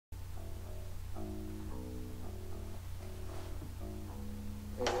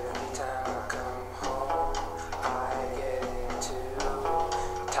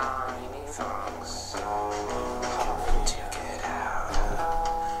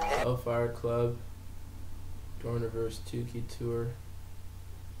Hellfyre Club, Dorniverse Tukey Tour.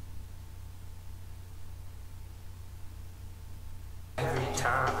 Every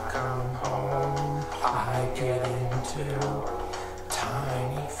time I come home, I get into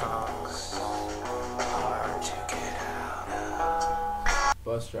tiny funks, hard to get out of.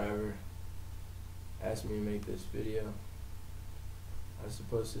 Bus driver asked me to make this video. I was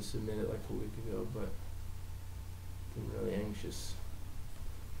supposed to submit it like a week ago, but I'm really anxious.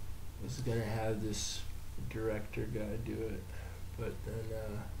 I was gonna have this director guy do it, but then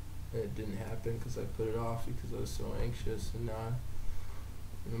it didn't happen because I put it off because I was so anxious, and now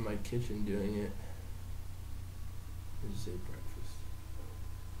I'm in my kitchen doing it. I just ate breakfast.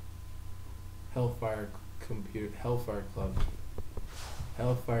 Hellfyre Club.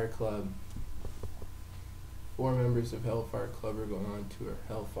 Hellfyre Club. 4 members of Hellfyre Club are going on tour.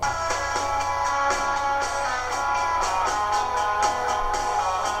 Hellfyre.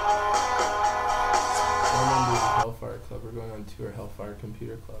 4 members of Hellfyre Club are going on tour. Hellfyre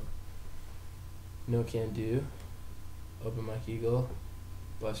Computer Club. No Can Do. Open Mike Eagle.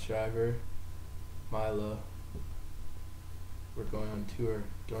 Bus driver. Milo. We're going on tour.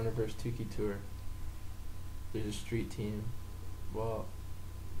 Dorniverse Tukey Tour. There's a street team. Well,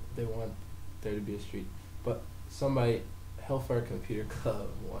 they want there to be a street. But somebody, Hellfyre Computer Club,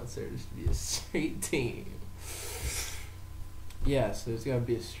 wants there to be a street team. Yeah, so there's got to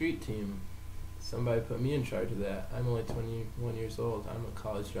be a street team. Somebody put me in charge of that. I'm only 21 years old. I'm a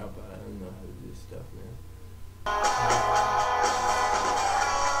college dropout. I don't know how to do this stuff, man.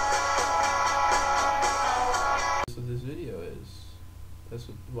 That's what this video is. That's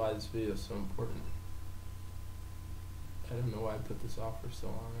why this video is so important. I don't know why I put this off for so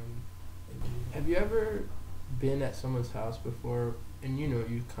long. Have you ever been at someone's house before, and you know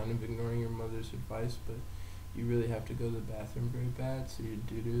you're kind of ignoring your mother's advice, but you really have to go to the bathroom very bad, so you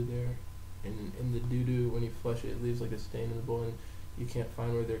doo-doo there, and in the doo-doo, when you flush it, it leaves like a stain in the bowl, and you can't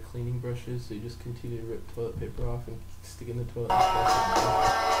find where their cleaning brush is, so you just continue to rip toilet paper off and stick it in the toilet and flush it.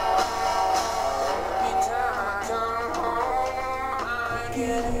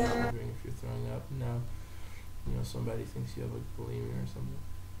 Wondering if you're throwing up now, you know, somebody thinks you have like bulimia or something.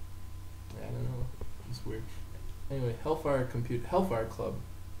 I don't know. It's weird. Anyway, Hellfyre Club.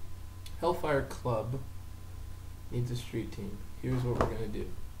 Hellfyre Club needs a street team. Here's what we're gonna do.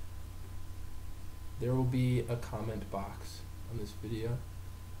 There will be a comment box on this video.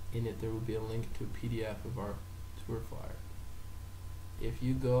 In it, there will be a link to a PDF of our tour flyer. If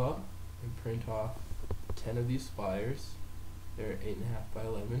you go up and print off 10 of these flyers, they're 8.5 by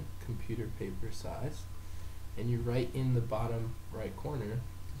 11, computer paper size, and you write in the bottom right corner,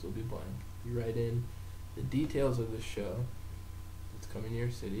 will be blank. You write in the details of the show that's coming to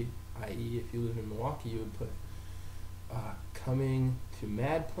your city, i.e. if you live in Milwaukee, you would put coming to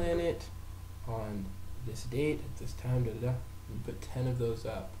Mad Planet on this date at this time, da da da. You put 10 of those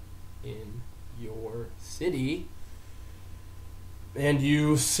up in your city, and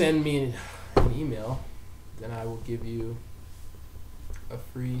you send me an email, then I will give you a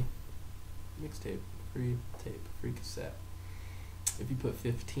free mixtape, free tape, free cassette. If you put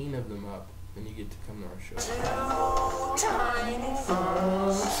 15 of them up, then you get to come to our show. Tiny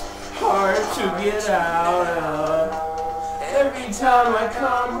funks, hard to get out of. Every time I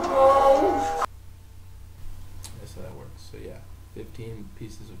come home. That's how that works. So yeah, 15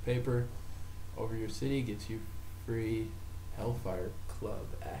 pieces of paper over your city gets you free Hellfyre Club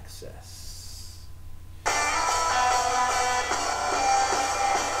access.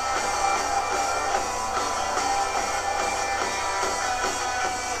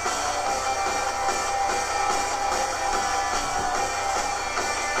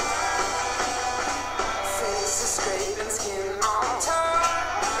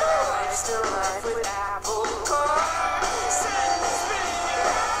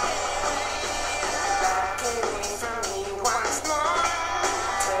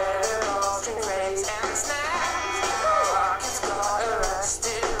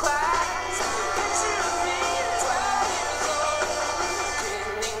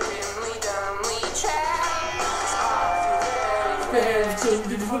 Very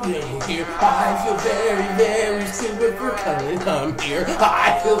stupid for being here. I feel very, very stupid for coming. I'm here.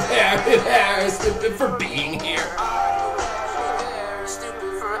 I feel very, very stupid for being here.